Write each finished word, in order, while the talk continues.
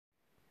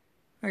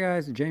Hi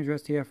guys, James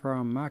Rust here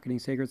from Marketing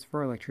Secrets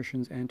for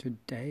Electricians, and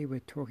today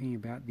we're talking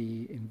about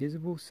the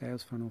invisible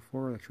sales funnel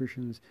for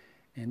electricians,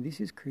 and this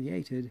is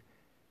created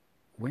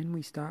when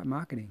we start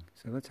marketing.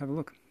 So let's have a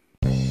look.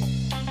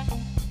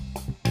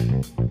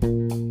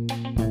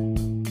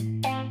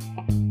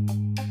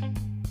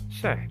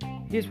 So,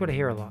 here's what I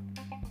hear a lot.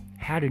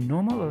 How do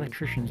normal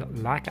electricians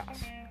like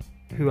us,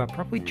 who are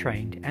properly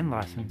trained and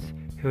licensed,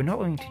 who are not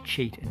willing to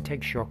cheat and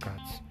take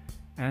shortcuts,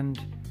 and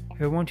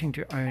who are wanting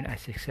to own a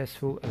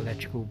successful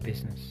electrical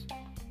business,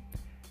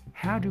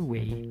 how do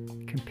we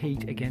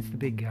compete against the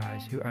big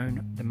guys who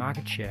own the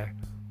market share,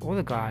 or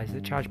the guys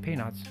that charge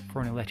peanuts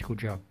for an electrical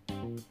job?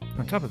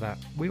 On top of that,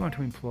 we want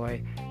to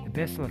employ the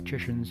best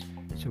electricians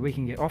so we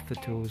can get off the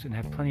tools and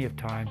have plenty of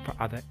time for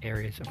other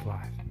areas of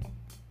life.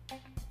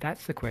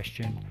 That's the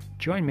question.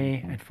 Join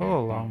me and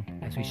follow along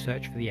as we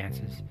search for the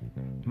answers.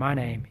 My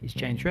name is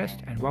James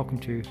Rest, and welcome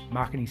to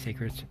Marketing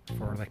Secrets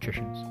for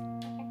Electricians.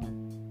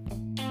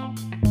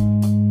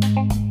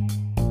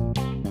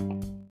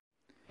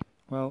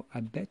 Well, I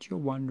bet you're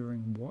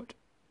wondering what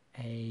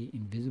a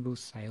invisible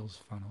sales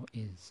funnel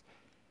is.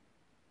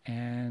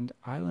 And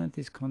I learned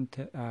this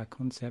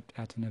concept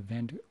at an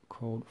event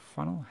called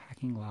Funnel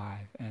Hacking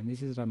Live. And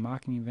this is a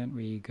marketing event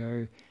where you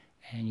go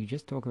and you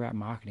just talk about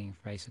marketing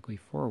basically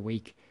for a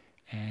week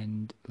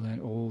and learn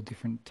all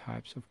different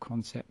types of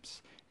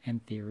concepts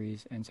and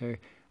theories. And so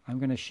I'm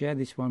going to share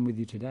this one with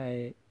you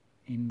today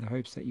in the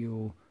hopes that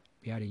you'll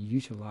be able to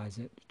utilize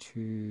it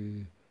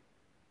to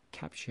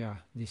capture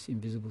this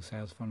invisible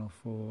sales funnel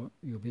for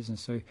your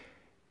business. So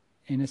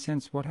in a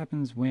sense, what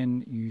happens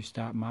when you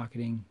start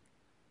marketing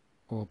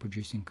or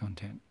producing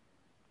content?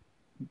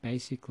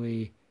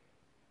 Basically,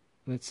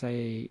 let's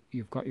say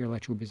you've got your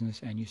electrical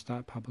business and you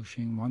start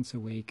publishing once a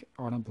week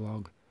on a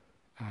blog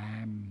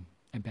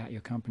about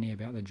your company,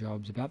 about the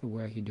jobs, about the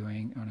work you're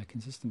doing on a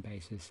consistent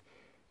basis.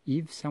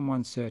 If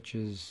someone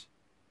searches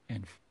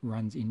and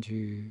runs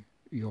into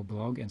your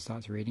blog and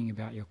starts reading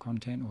about your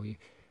content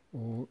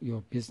or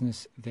your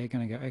business, they're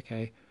going to go,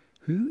 okay,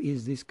 who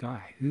is this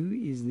guy? Who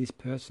is this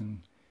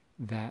person,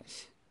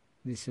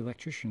 this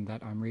electrician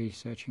that I'm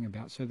researching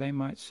about? So they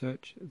might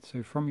search,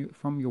 so from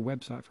your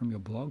website, from your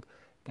blog,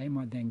 they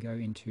might then go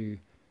into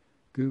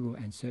Google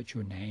and search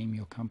your name,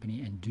 your company,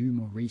 and do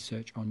more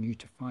research on you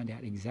to find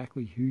out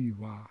exactly who you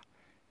are.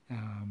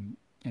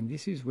 And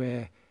this is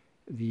where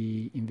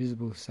the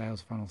invisible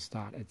sales funnels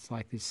start. It's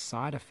like this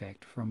side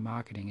effect from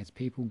marketing. It's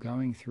people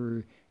going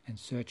through and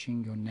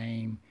searching your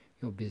name,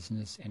 your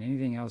business, and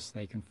anything else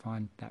they can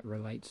find that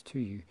relates to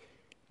you.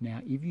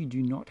 Now, if you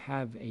do not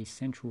have a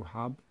central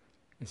hub,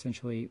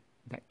 essentially,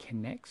 that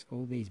connects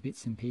all these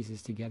bits and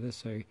pieces together,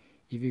 so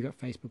if you've got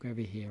Facebook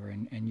over here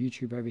and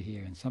YouTube over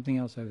here and something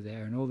else over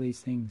there and all these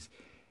things,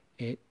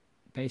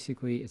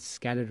 it's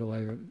scattered all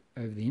over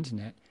the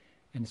internet.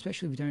 And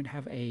especially if you don't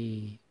have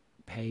a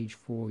page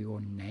for your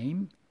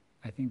name,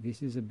 I think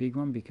this is a big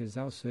one, because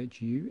they'll search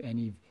you, and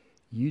if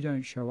you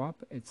don't show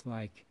up, it's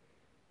like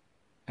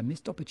a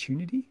missed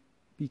opportunity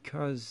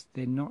because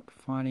they're not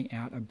finding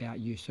out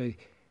about you. So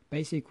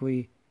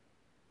basically,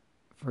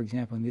 for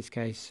example, in this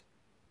case,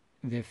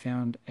 they've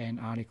found an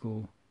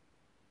article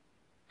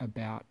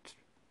about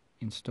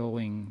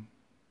installing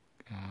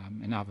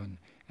an oven,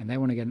 and they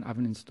want to get an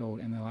oven installed,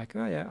 and they're like,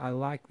 oh yeah, I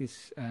like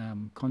this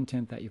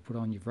content that you put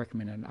on, you've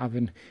recommended an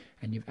oven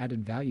and you've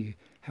added value.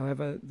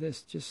 However, they're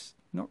just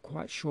not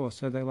quite sure,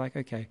 so they're like,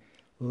 okay,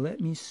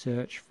 let me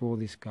search for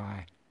this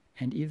guy.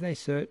 And if they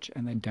search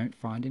and they don't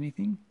find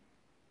anything,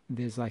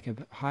 there's like a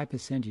high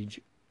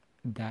percentage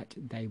that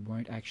they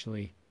won't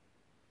actually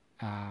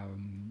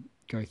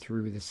go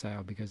through with the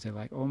sale, because they're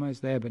like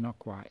almost there but not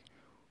quite.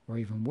 Or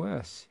even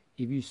worse,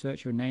 if you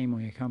search your name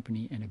or your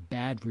company and a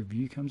bad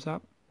review comes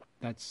up,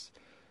 that's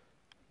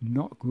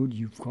not good.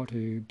 You've got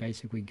to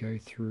basically go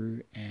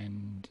through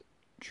and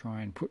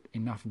try and put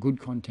enough good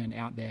content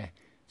out there.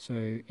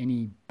 So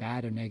any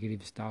bad or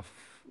negative stuff,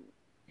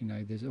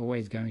 there's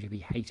always going to be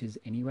haters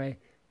anyway.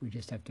 We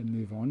just have to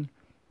move on.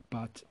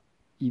 But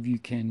if you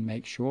can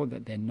make sure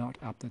that they're not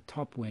up the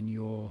top when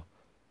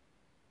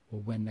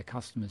the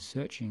customer's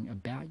searching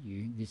about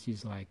you, this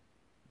is like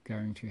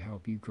going to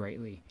help you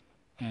greatly.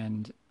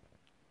 And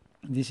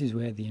this is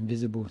where the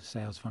invisible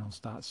sales funnel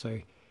starts. So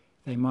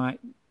they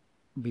might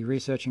be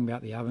researching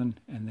about the oven,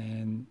 and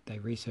then they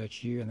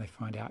research you and they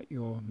find out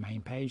your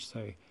main page.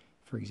 So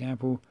for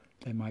example,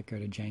 they might go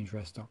to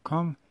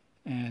jamesrest.com,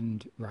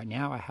 and right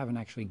now I haven't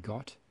actually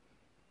got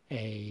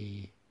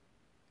a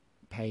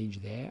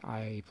page there.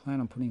 I plan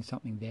on putting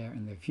something there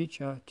in the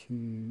future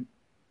to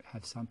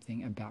have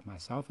something about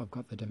myself. I've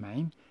got the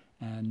domain,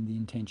 and the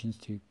intentions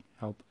to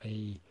help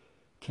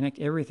connect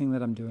everything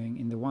that I'm doing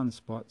in the one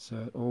spot, so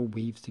it all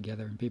weaves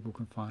together and people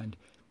can find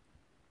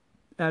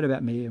out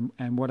about me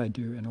and what I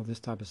do and all this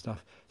type of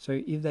stuff.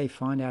 So if they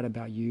find out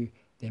about you,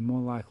 they're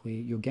more likely,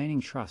 you're gaining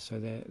trust. So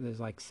there's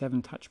like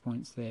 7 touch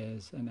points.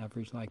 There's an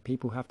average, like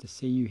people have to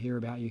see you, hear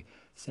about you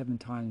 7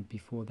 times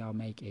before they'll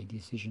make a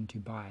decision to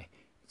buy.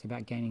 It's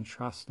about gaining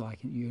trust. Like,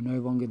 you're no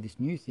longer this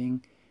new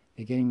thing.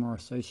 They're getting more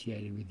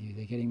associated with you.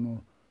 They're getting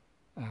more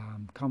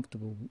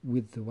comfortable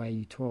with the way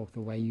you talk,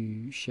 the way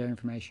you share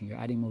information. You're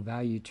adding more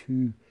value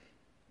to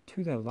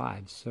their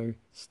lives. So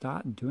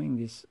start doing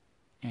this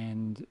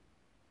and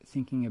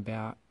thinking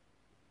about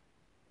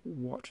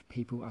what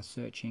people are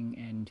searching,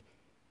 and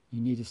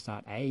you need to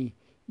start if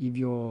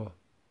your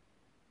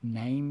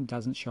name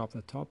doesn't show up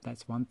at the top,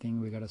 that's one thing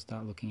we've got to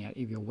start looking at.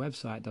 If your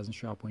website doesn't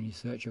show up when you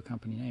search your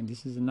company name,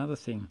 this is another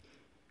thing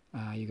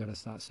you got to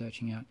start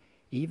searching out.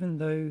 Even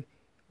though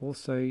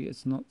also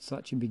it's not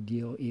such a big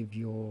deal if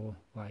you're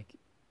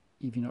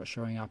not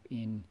showing up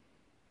in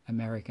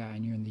America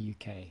and you're in the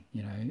UK,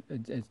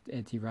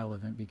 it's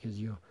irrelevant, because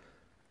you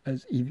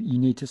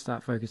need to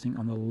start focusing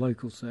on the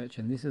local search,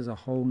 and this is a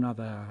whole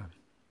nother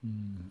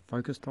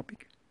focus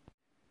topic.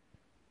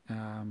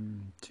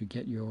 To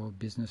get your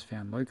business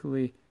found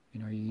locally,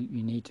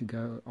 you need to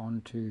go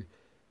on to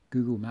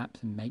Google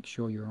Maps and make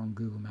sure you're on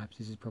Google Maps.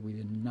 This is probably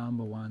the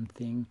number one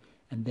thing.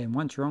 And then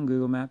once you're on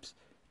Google Maps,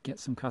 get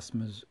some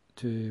customers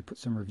to put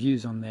some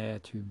reviews on there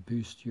to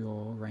boost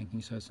your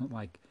ranking, so it's not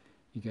like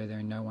you go there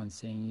and no one's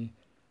seeing you.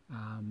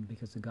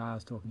 Because the guy I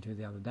was talking to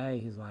the other day,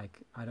 he's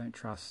like, I don't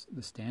trust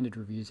the standard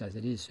reviews as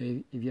it is. So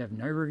if you have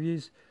no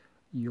reviews,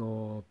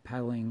 you're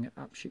paddling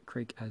up shit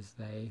creek, as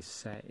they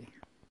say.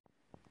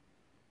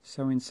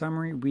 So in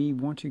summary, we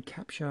want to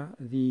capture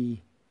the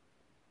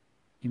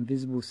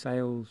invisible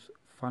sales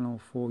funnel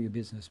for your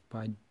business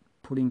by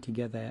putting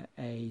together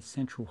a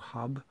central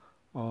hub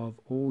of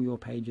all your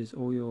pages,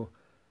 all your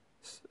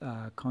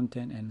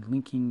content, and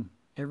linking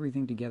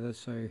everything together,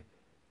 so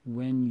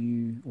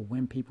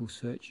when people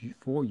search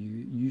for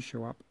you, you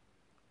show up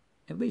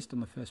at least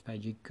on the first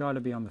page. You've got to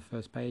be on the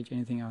first page.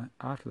 Anything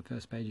after the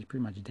first page is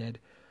pretty much dead.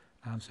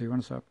 So you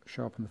want to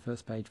show up on the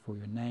first page for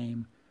your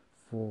name,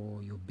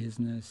 for your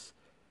business,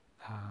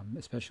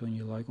 especially in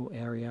your local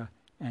area.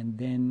 And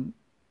then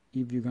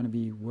if you're going to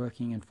be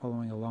working and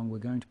following along, we're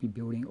going to be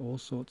building all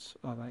sorts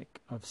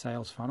of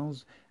sales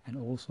funnels and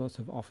all sorts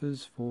of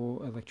offers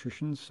for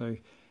electricians, so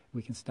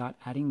we can start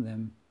adding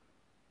them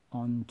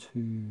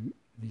onto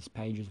this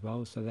page as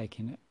well, so they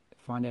can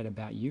find out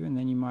about you, and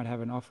then you might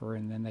have an offer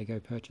and then they go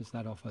purchase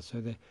that offer.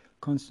 So they're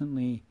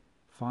constantly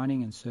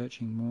finding and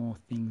searching more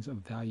things of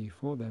value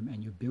for them,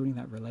 and you're building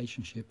that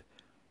relationship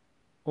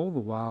all the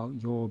while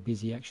you're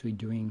busy actually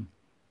doing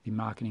the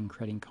marketing,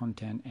 creating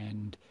content,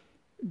 and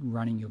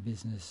running your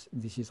business.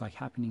 This is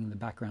happening in the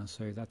background,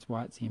 so that's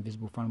why it's the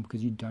invisible funnel,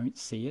 because you don't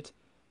see it.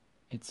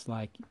 It's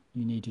like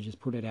you need to just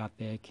put it out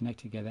there, connect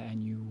together,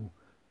 and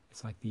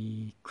it's like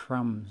the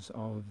crumbs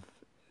of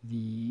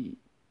the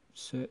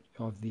search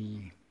of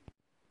the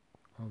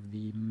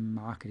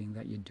marketing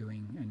that you're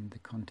doing and the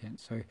content.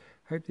 So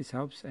hope this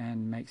helps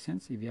and makes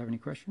sense. If you have any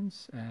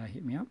questions,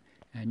 hit me up,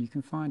 and you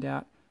can find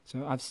out.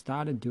 So I've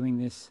started doing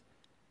this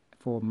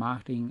for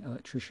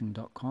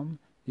marketingelectrician.com.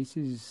 This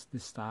is the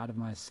start of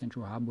my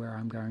central hub, where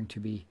I'm going to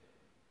be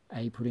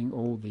putting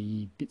all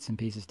the bits and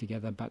pieces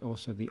together, but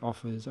also the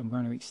offers. I'm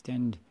going to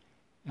extend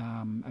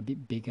a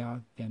bit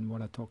bigger than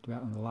what I talked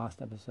about on the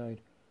last episode,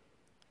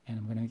 and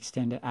I'm going to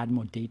extend it, add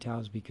more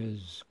details,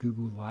 because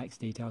Google likes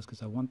details,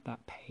 because I want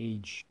that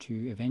page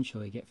to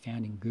eventually get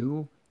found in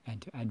Google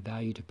and to add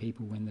value to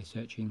people when they're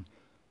searching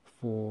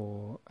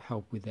for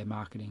help with their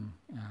marketing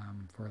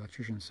for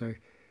electricians. So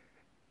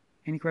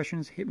any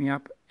questions, hit me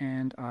up,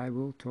 and I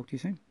will talk to you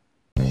soon.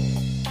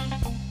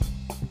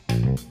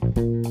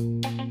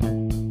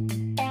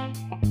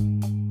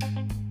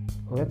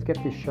 Let's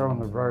get this show on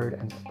the road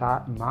and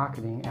start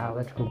marketing our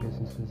electrical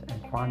businesses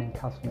and finding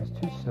customers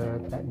to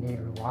serve that need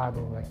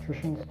reliable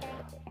electricians.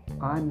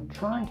 I'm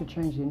trying to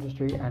change the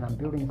industry, and I'm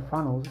building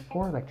funnels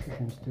for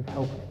electricians to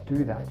help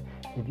do that.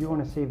 If you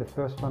want to see the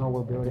first funnel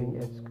we're building,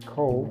 it's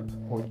called,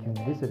 or you can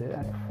visit it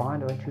at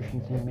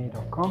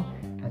findelectriciansnearme.com,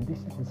 and this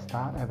is the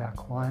start of our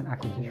client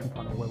acquisition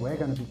funnel, where we're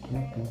going to be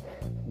connecting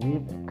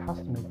with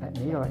customers that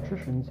need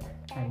electricians,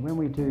 and when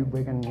we do,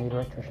 we're going to need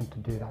electricians to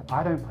do that.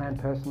 I don't plan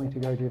personally to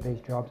go do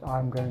these jobs.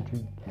 I'm going to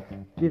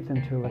give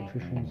them to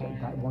electricians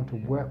that want to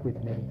work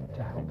with me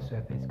to help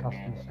serve these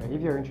customers. So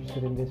if you're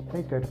interested in this,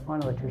 please go to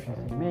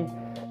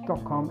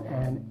findelectriciansnearme.com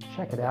and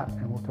check it out,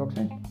 and we'll talk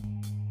soon.